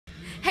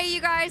Hey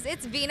you guys,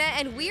 it's Veena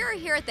and we are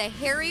here at the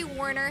Harry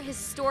Warner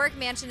Historic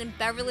Mansion in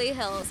Beverly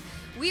Hills.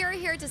 We are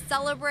here to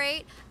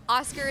celebrate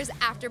Oscars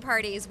after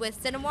parties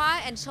with Cinémoi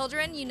and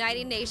Children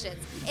Uniting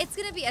Nations. It's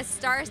going to be a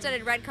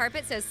star-studded red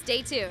carpet, so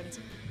stay tuned.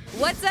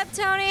 What's up,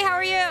 Tony? How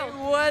are you?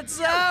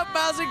 What's up?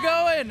 How's it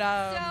going?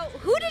 So,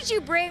 who did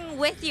you bring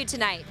with you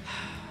tonight?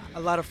 A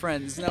lot of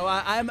friends. No,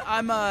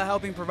 I'm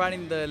helping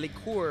providing the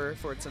liqueur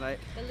for tonight.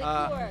 The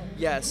liqueur.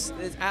 Yes,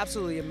 it's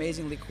absolutely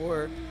amazing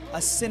liqueur.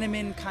 A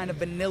cinnamon kind of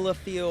vanilla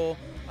feel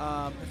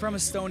from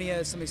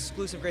Estonia. Some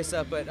exclusive great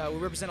stuff, but we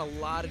represent a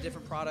lot of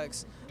different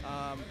products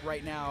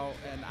right now,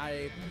 and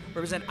I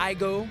represent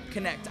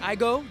Igo-connect.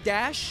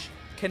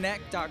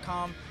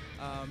 Igo-connect.com,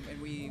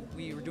 and we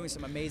were doing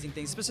some amazing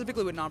things,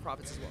 specifically with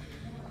nonprofits as well.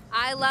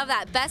 I love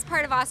that. Best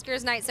part of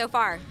Oscars night so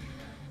far?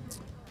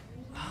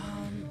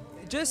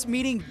 Just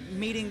meeting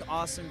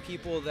awesome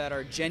people that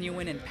are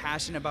genuine and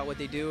passionate about what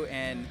they do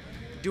and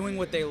doing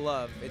what they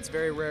love. It's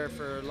very rare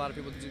for a lot of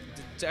people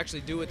to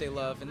actually do what they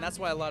love, and that's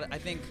why I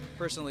think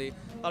personally, a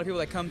lot of people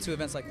that come to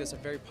events like this are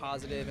very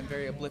positive and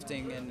very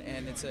uplifting,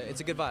 and it's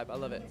a good vibe. I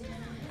love it.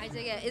 I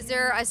dig it. Is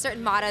there a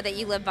certain motto that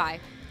you live by?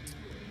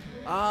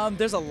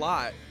 There's a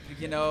lot.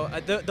 You know,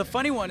 the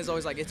funny one is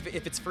always like,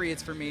 if it's free,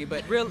 it's for me.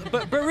 But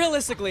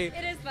realistically,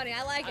 It is funny.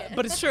 I like it.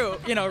 but it's true.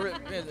 You know,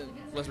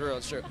 let's be real,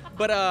 it's true.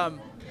 But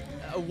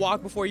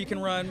walk before you can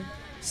run.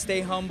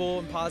 Stay humble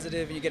and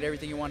positive, and you get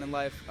everything you want in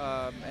life.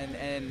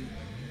 And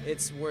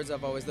it's words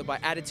I've always lived by.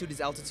 Attitude is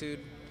altitude.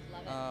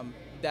 Love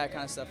it. That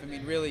kind of stuff. I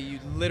mean, really,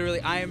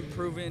 I am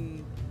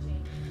proven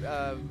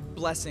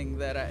blessing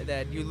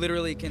that you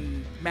literally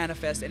can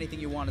manifest anything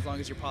you want as long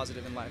as you're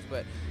positive in life.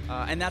 But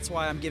and that's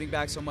why I'm giving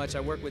back so much.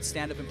 I work with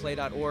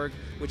standupandplay.org,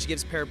 which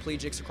gives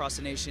paraplegics across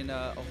the nation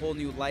a whole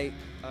new light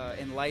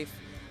in life,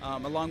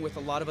 along with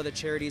a lot of other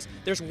charities.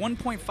 There's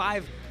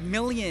 1.5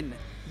 million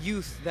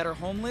youth that are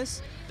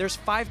homeless. There's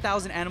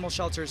 5,000 animal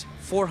shelters,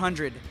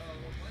 400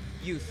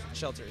 youth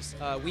shelters.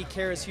 We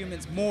care as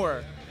humans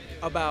more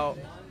about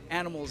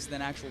animals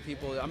than actual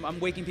people. I'm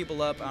waking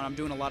people up, and I'm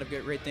doing a lot of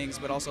great things,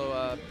 but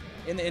also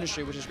in the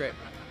industry, which is great.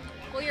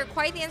 Well, you're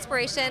quite the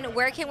inspiration.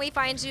 Where can we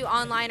find you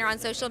online or on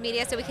social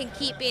media so we can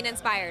keep being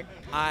inspired?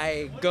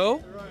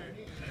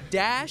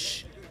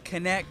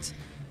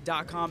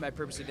 Igo-connect.com. I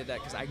purposely did that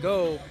because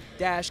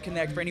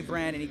Igo-connect for any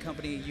brand, any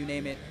company, you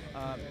name it.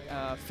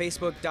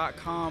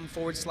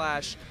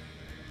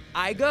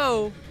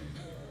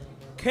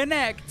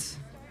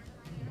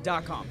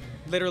 Facebook.com/Igo-connect.com.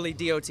 Literally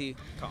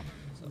DOT.com.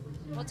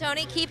 Well,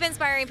 Tony, keep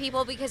inspiring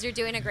people because you're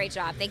doing a great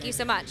job. Thank you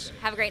so much.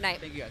 Have a great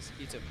night. Thank you guys.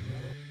 You too.